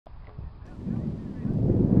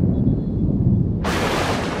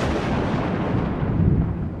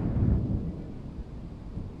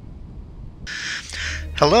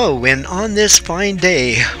Hello, and on this fine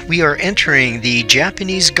day, we are entering the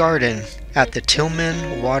Japanese garden at the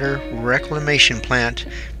Tillman Water Reclamation Plant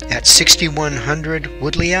at 6100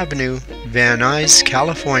 Woodley Avenue, Van Nuys,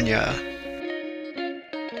 California.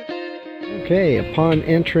 Okay, upon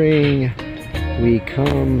entering, we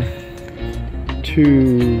come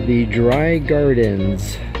to the dry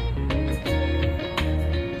gardens.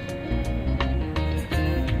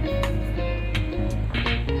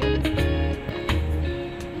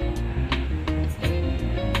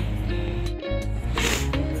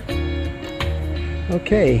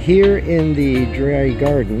 Okay, here in the dry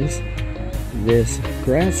gardens, this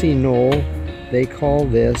grassy knoll, they call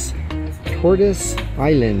this Tortoise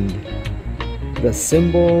Island, the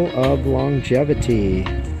symbol of longevity.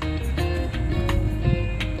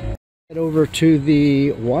 Head over to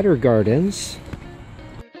the water gardens.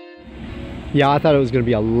 Yeah, I thought it was going to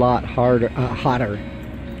be a lot hotter.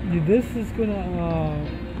 This is gonna,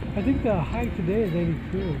 I think the high today is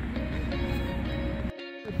 82.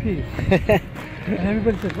 Peace. And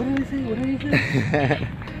everybody says, what did he say? What did he say? I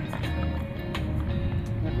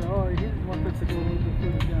said, oh, he just wants us to go a little bit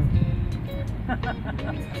further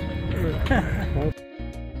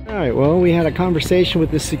down. Alright, well, we had a conversation with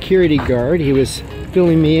the security guard. He was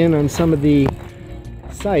filling me in on some of the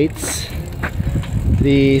sights.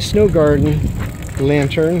 The snow garden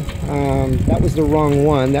lantern, that was the wrong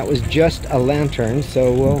one. That was just a lantern,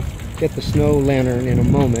 so we'll get the snow lantern in a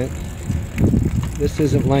moment. This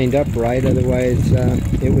isn't lined up right, otherwise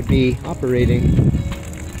it would be operating.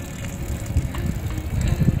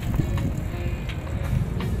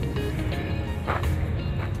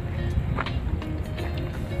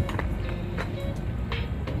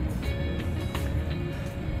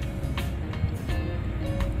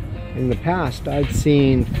 In the past, I've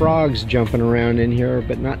seen frogs jumping around in here,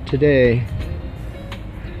 but not today.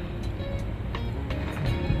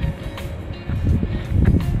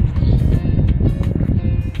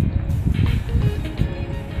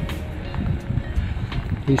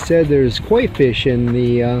 He said there's koi fish in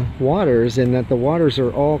the waters and that the waters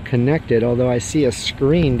are all connected, although I see a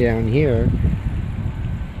screen down here.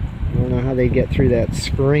 I don't know how they get through that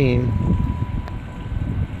screen.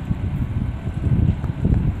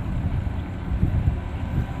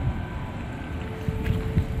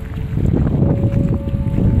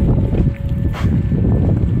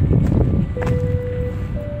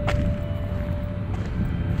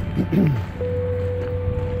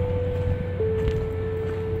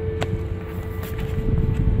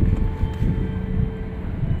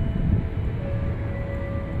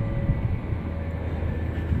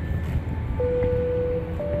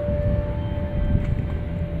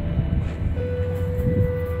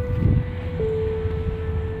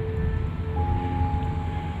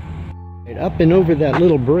 Up and over that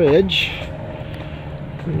little bridge.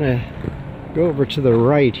 I'm gonna go over to the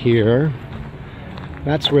right here.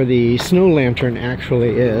 That's where the snow lantern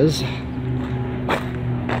actually is.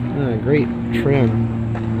 Great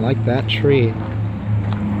trim. I like that tree.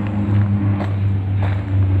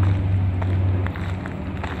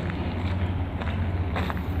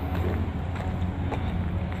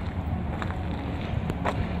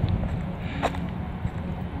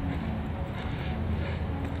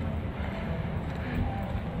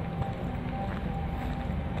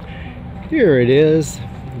 Here it is.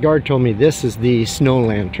 The guard told me this is the snow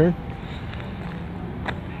lantern.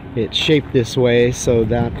 It's shaped this way so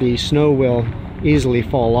that the snow will easily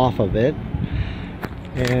fall off of it.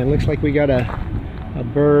 And it looks like we got a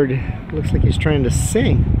bird. Looks like he's trying to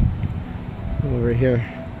sing over here.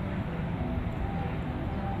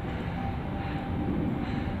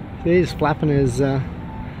 See, he's flapping his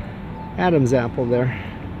Adam's apple there.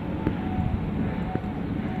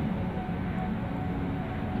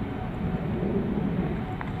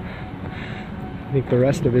 I think the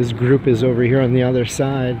rest of his group is over here on the other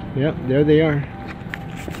side. Yep, there they are.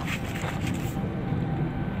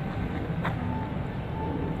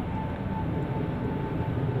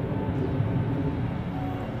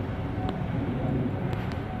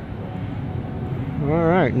 All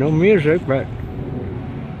right, no music, but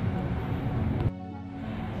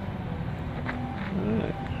all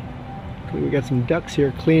right. We got some ducks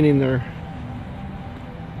here cleaning their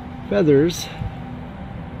feathers.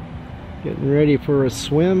 Getting ready for a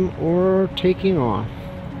swim or taking off.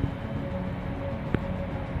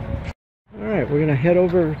 Alright, we're going to head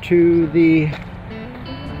over to the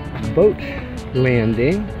boat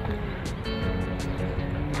landing.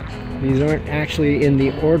 These aren't actually in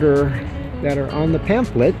the order that are on the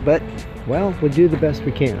pamphlet, but, well, we'll do the best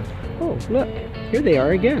we can. Oh, look, here they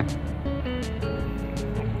are again.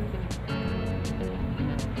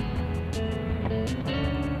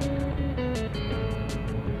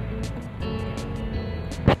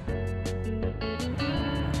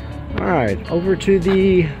 Alright, over to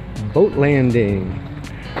the boat landing.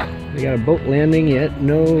 We got a boat landing, yet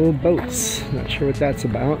no boats. Not sure what that's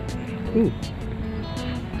about. Ooh.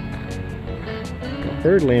 A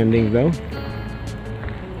bird landing though.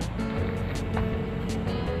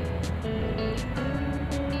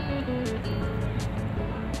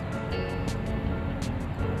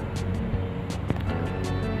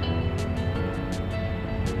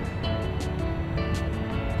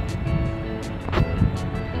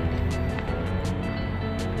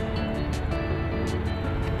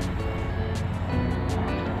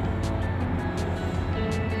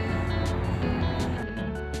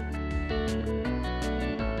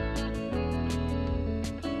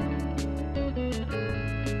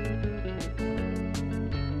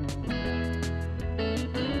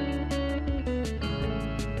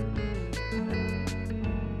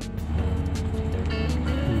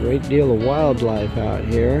 Great deal of wildlife out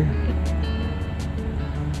here.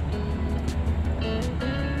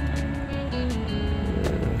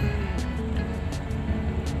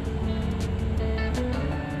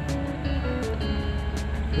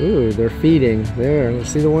 Ooh, they're feeding. There, let's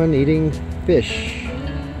see the one eating fish.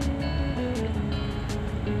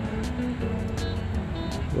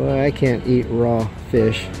 Well, I can't eat raw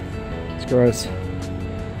fish. It's gross.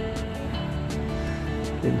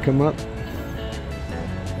 Didn't come up.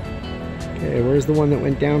 Okay, where's the one that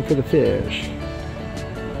went down for the fish?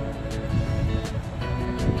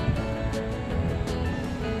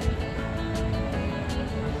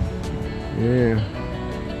 Yeah.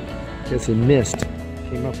 Guess he missed.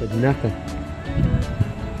 Came up with nothing.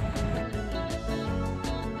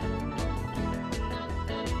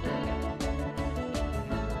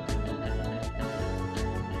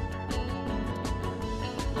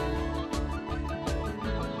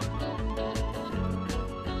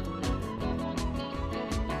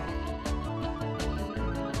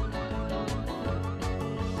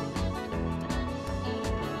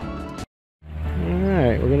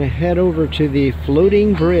 Alright, we're going to head over to the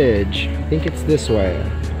floating bridge. I think it's this way.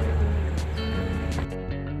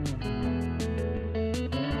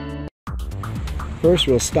 First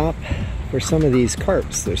we'll stop for some of these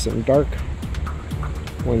carps. There's some dark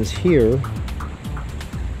ones here.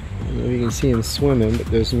 I don't know if you can see him swimming, but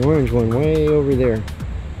there's an orange one way over there.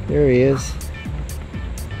 There he is.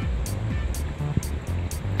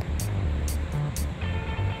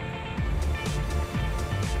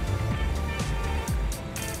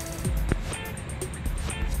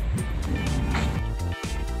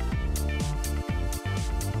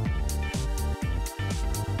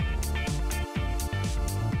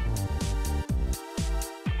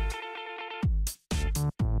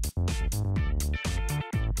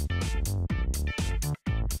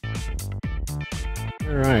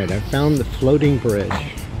 Alright, I found the floating bridge.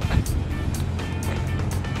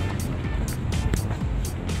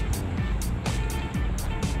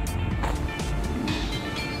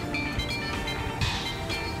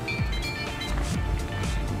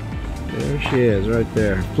 There she is, right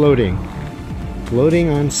there, floating. Floating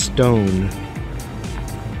on stone.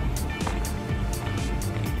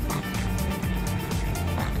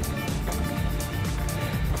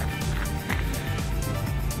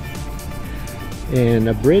 And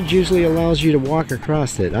a bridge usually allows you to walk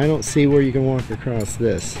across it. I don't see where you can walk across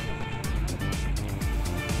this.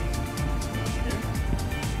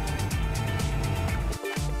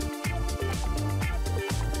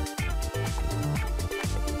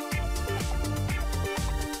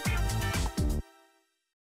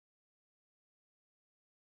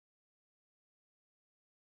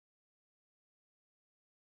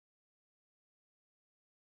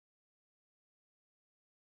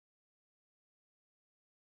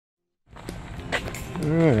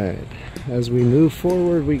 Alright, as we move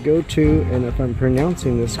forward we go to, and if I'm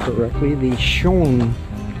pronouncing this correctly, the Schoen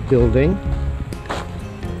building.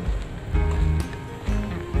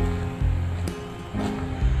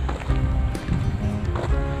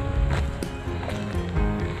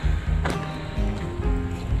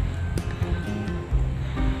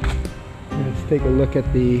 Let's take a look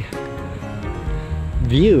at the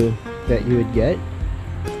view that you would get.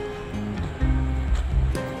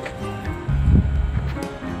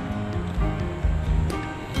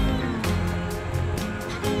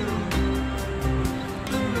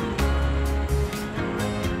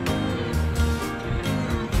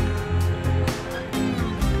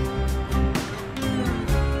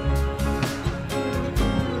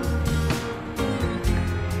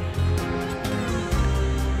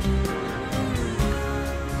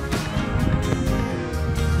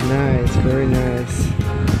 Nice, very nice.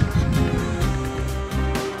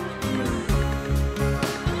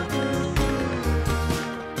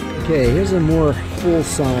 Okay, here's a more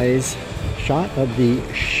full-size shot of the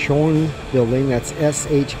Schoin building. That's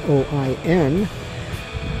S-H-O-I-N.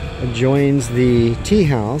 Adjoins the tea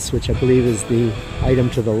house, which I believe is the item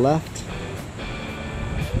to the left.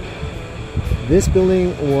 This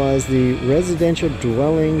building was the residential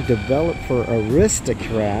dwelling developed for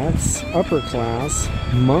aristocrats, upper class,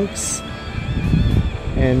 monks,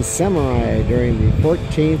 and samurai during the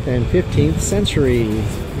 14th and 15th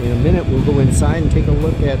centuries. In a minute we'll go inside and take a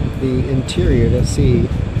look at the interior to see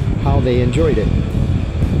how they enjoyed it.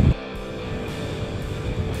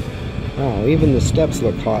 Wow, even the steps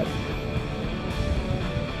look hot.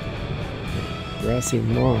 Grassy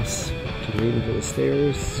moss to lead into the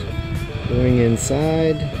stairs. Going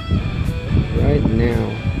inside right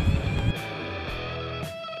now.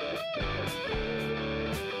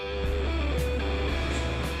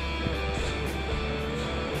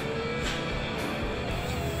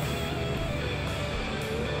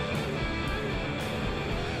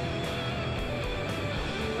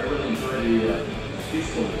 I really enjoy the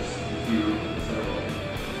peacefulness that you settle,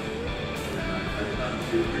 and I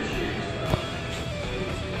do appreciate the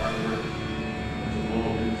artwork. It's a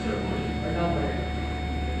little bit ceremony. I know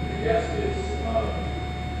the guest is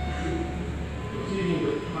proceeding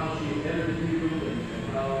with how she entered the room and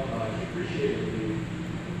how she appreciated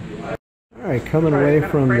the Alright, coming away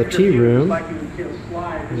from the tea room.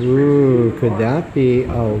 Ooh, could that be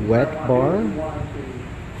a wet bar?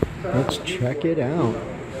 Let's check it out.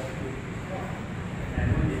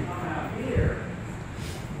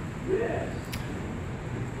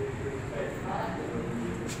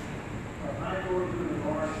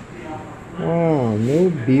 Wow, no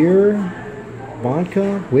beer,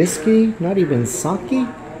 vodka, whiskey, not even sake?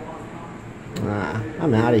 Ah,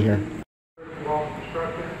 I'm out of here.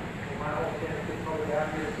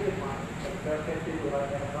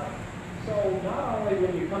 So not only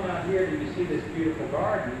when you come out here do you see this beautiful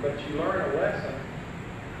garden, but you learn a lesson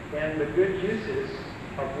in the good uses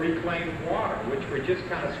of reclaimed water, which we're just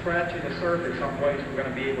kind of scratching the surface on ways we're going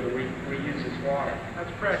to be able to reuse this water.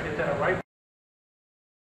 That's correct. It's at a right.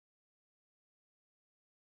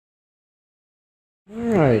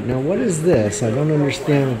 Alright, now what is this? I don't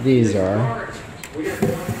understand what these are. We are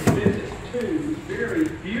going to visit two very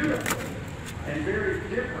beautiful and very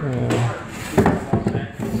different gardens here in the Los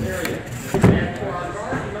Angeles area. And for our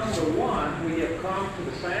garden number one, we have come to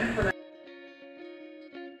the San Fernando.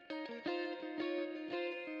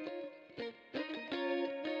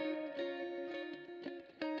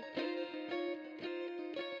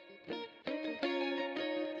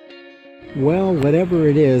 Well, whatever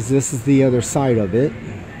it is, this is the other side of it.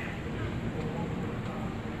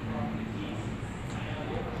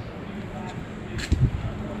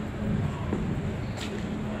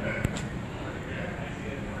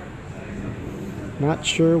 Not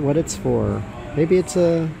sure what it's for. Maybe it's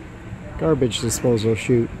a garbage disposal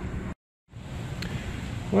chute.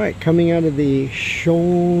 Alright, coming out of the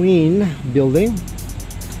Schoin building.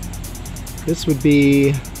 This would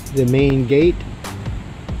be the main gate.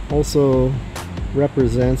 Also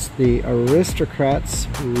represents the aristocrats'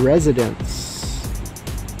 residence.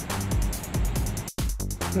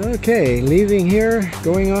 Okay, leaving here,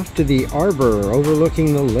 going off to the arbor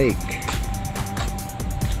overlooking the lake.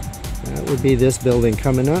 That would be this building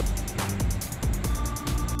coming up.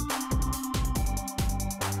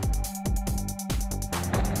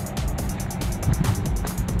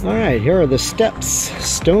 Alright, here are the steps,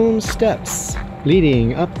 stone steps,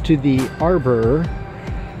 leading up to the arbor,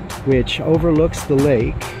 which overlooks the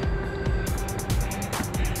lake.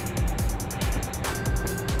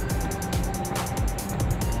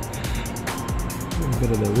 A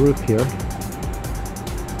bit of the roof here.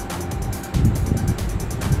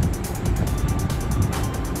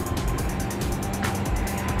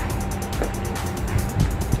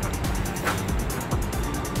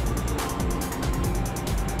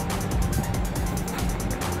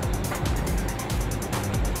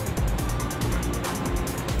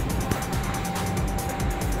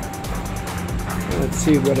 Let's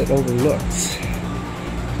see what it overlooks.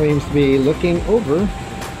 Claims to be looking over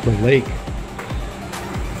the lake.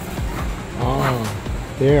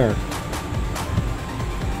 Ah, there.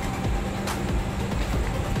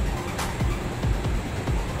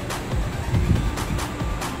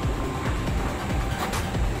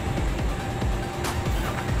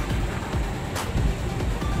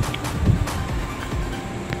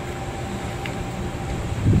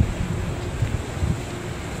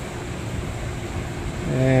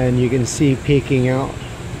 And you can see peeking out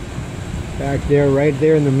back there, right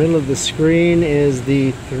there in the middle of the screen, is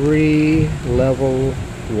the 3-level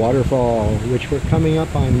waterfall, which we're coming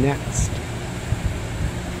up on next.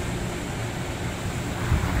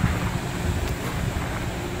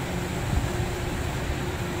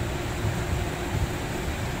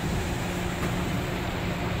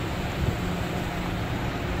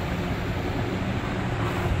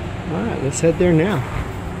 Alright, let's head there now.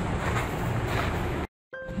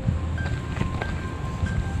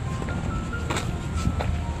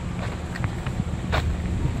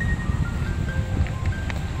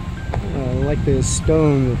 I like the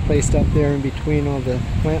stone placed up there in between all the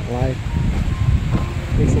plant life.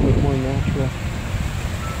 Makes it look more natural.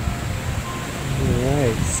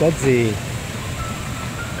 Alright, sudsy.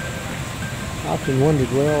 Often wondered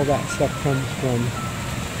where all that stuff comes from.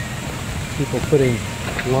 People putting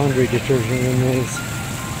laundry detergent in these.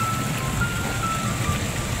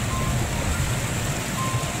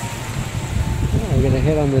 We're going to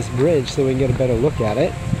head on this bridge so we can get a better look at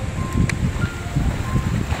it.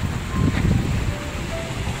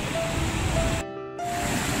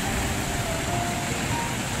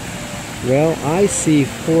 Well, I see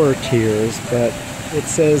 4 tiers, but it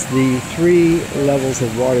says the 3 levels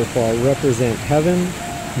of waterfall represent heaven,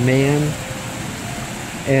 man,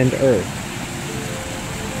 and earth.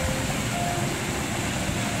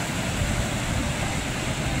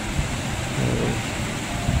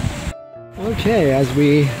 Okay, as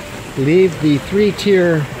we leave the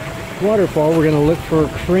 3-tier waterfall, we're going to look for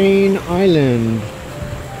Crane Island.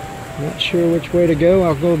 Not sure which way to go.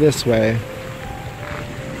 I'll go this way.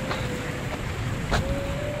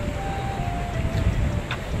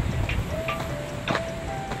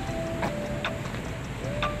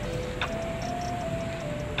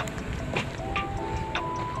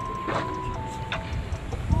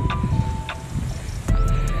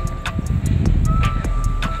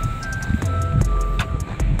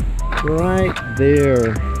 Right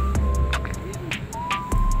there.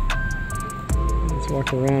 Let's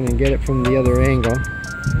walk around and get it from the other angle.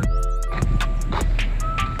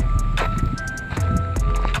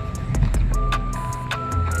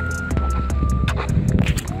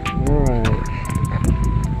 Alright.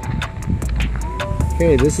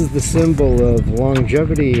 Okay, this is the symbol of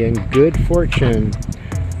longevity and good fortune.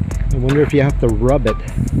 I wonder if you have to rub it.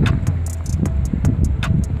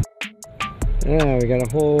 Yeah, we got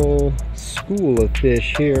a whole school of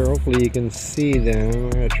fish here. Hopefully you can see them. I'm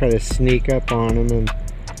going to try to sneak up on them and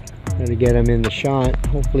try to get them in the shot.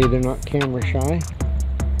 Hopefully they're not camera shy.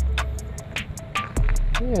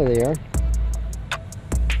 There they are.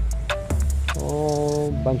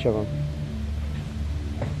 Whole bunch of them.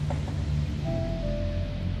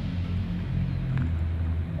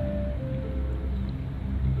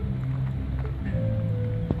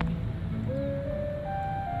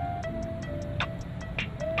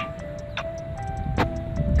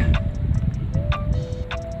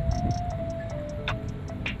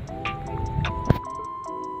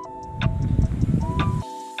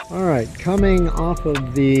 Alright, coming off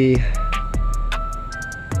of the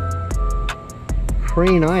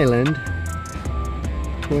Crane Island,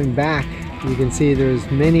 going back, you can see there's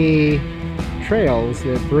many trails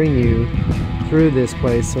that bring you through this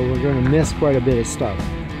place, so we're going to miss quite a bit of stuff.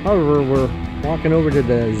 However, we're walking over to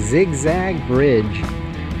the Zigzag Bridge.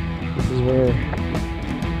 This is where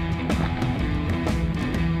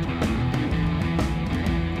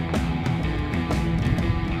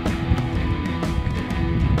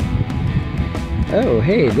oh,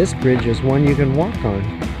 hey, this bridge is one you can walk on.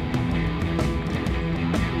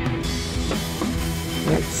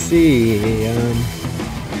 Let's see. I don't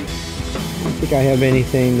think I have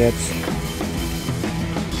anything that's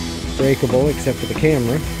breakable except for the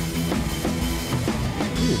camera.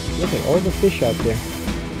 Ooh, look at all the fish out there.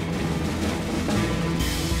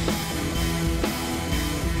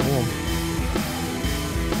 Oh,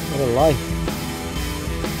 what a life.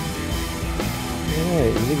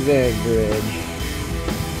 Alright, Zigzag Bridge.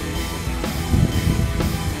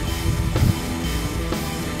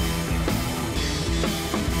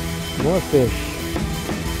 More fish.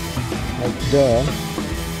 Like duh.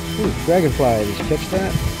 Ooh, dragonfly. Did you catch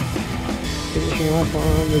that? Finishing off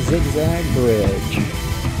on the Zigzag Bridge.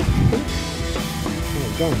 Oh,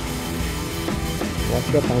 gone.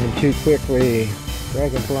 Walked up on them too quickly.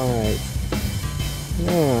 Dragonflies.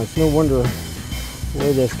 Yeah, it's no wonder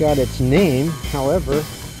where this got its name. However,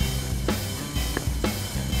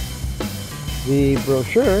 the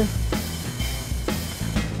brochure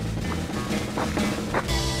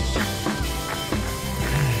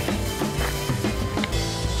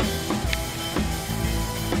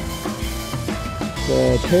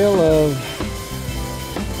The Tale of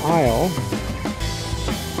Isle,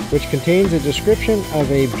 which contains a description of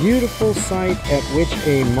a beautiful site at which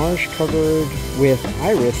a marsh covered with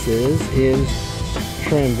irises is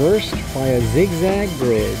traversed by a zigzag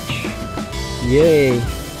bridge. Yay!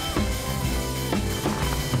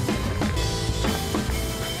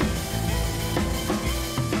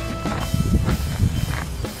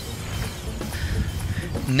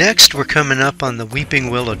 Next, we're coming up on the weeping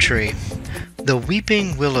willow tree. The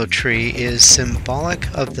weeping willow tree is symbolic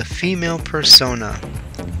of the female persona,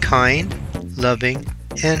 kind, loving,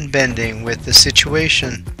 and bending with the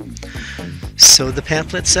situation. So the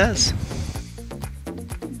pamphlet says.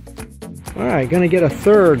 Alright, gonna get a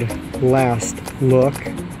third last look.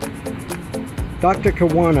 Dr.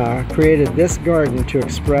 Kawana created this garden to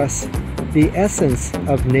express the essence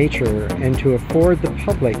of nature and to afford the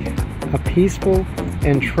public a peaceful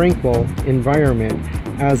and tranquil environment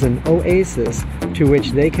as an oasis to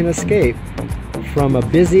which they can escape from a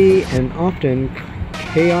busy and often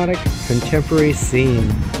chaotic contemporary scene.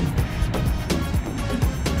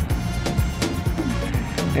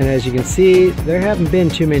 And as you can see, there haven't been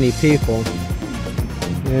too many people.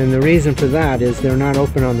 And the reason for that is they're not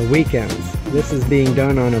open on the weekends. This is being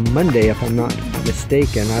done on a Monday, if I'm not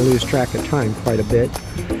mistaken. I lose track of time quite a bit.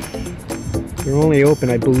 They're only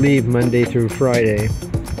open, I believe, Monday through Friday.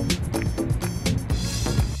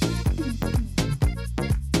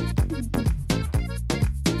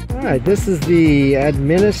 Alright, this is the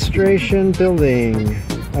administration building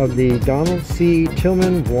of the Donald C.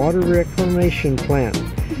 Tillman Water Reclamation Plant.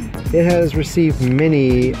 It has received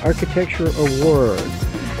many architecture awards.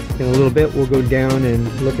 In a little bit, we'll go down and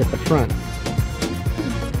look at the front.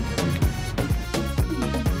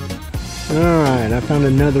 Alright, I found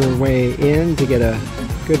another way in to get a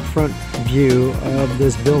good front view of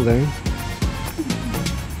this building.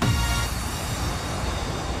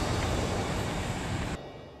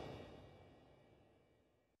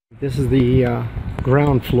 This is the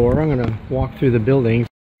ground floor. I'm going to walk through the building.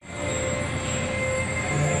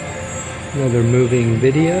 Another moving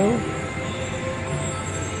video.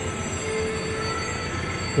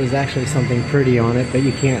 There's actually something pretty on it, but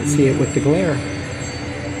you can't see it with the glare.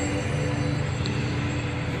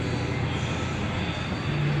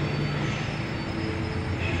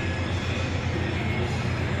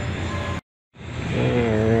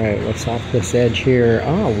 Alright, what's off this edge here?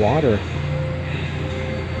 Oh, water.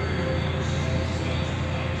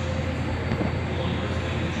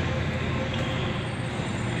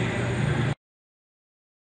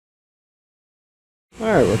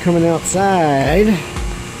 Alright, we're coming outside.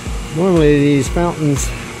 Normally these fountains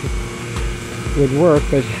would work,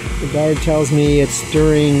 but the guide tells me it's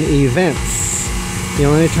during events. The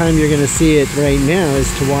only time you're going to see it right now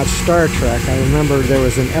is to watch Star Trek. I remember there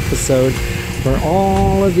was an episode where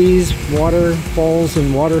all of these waterfalls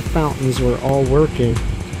and water fountains were all working.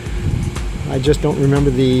 I just don't remember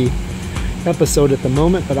the episode at the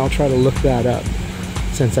moment, but I'll try to look that up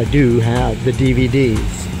since I do have the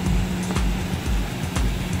DVDs.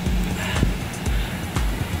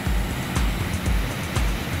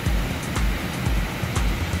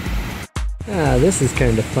 This is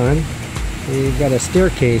kind of fun. You've got a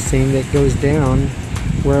staircasing that goes down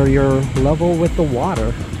where you're level with the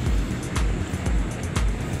water.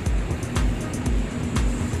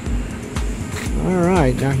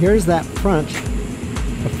 Alright, now here's that front,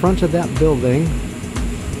 the front of that building.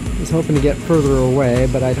 I was hoping to get further away,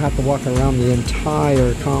 but I'd have to walk around the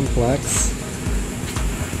entire complex.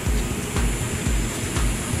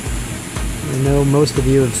 I know most of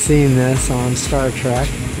you have seen this on Star Trek.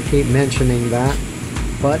 I keep mentioning that,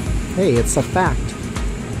 but hey, it's a fact.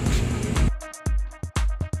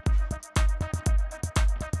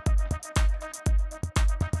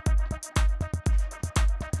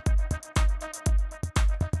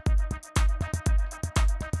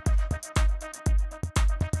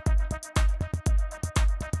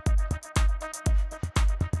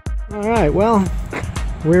 Alright, well,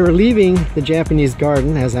 we're leaving the Japanese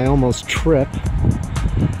garden as I almost trip.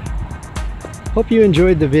 Hope you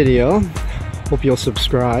enjoyed the video. Hope you'll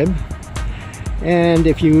subscribe. And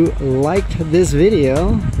if you liked this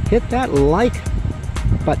video, hit that like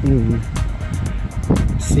button.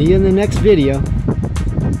 See you in the next video.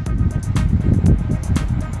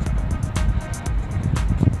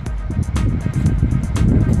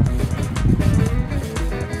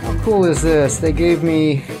 How cool is this? They gave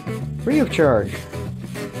me free of charge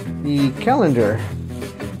the calendar.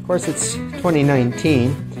 Of course, it's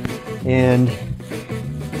 2019 and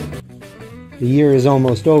the year is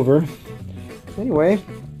almost over. Anyway,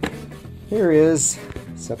 here is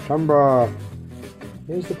September.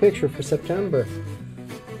 Here's the picture for September.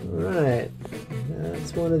 Alright,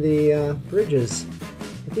 that's one of the bridges.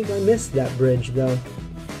 I think I missed that bridge though.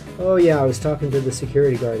 Oh yeah, I was talking to the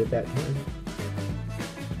security guard at that time.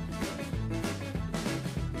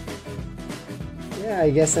 Yeah, I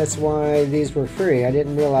guess that's why these were free. I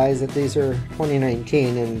didn't realize that these are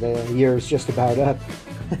 2019 and the year's just about up.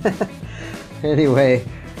 Anyway,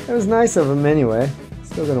 it was nice of them anyway.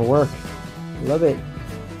 Still gonna work. Love it.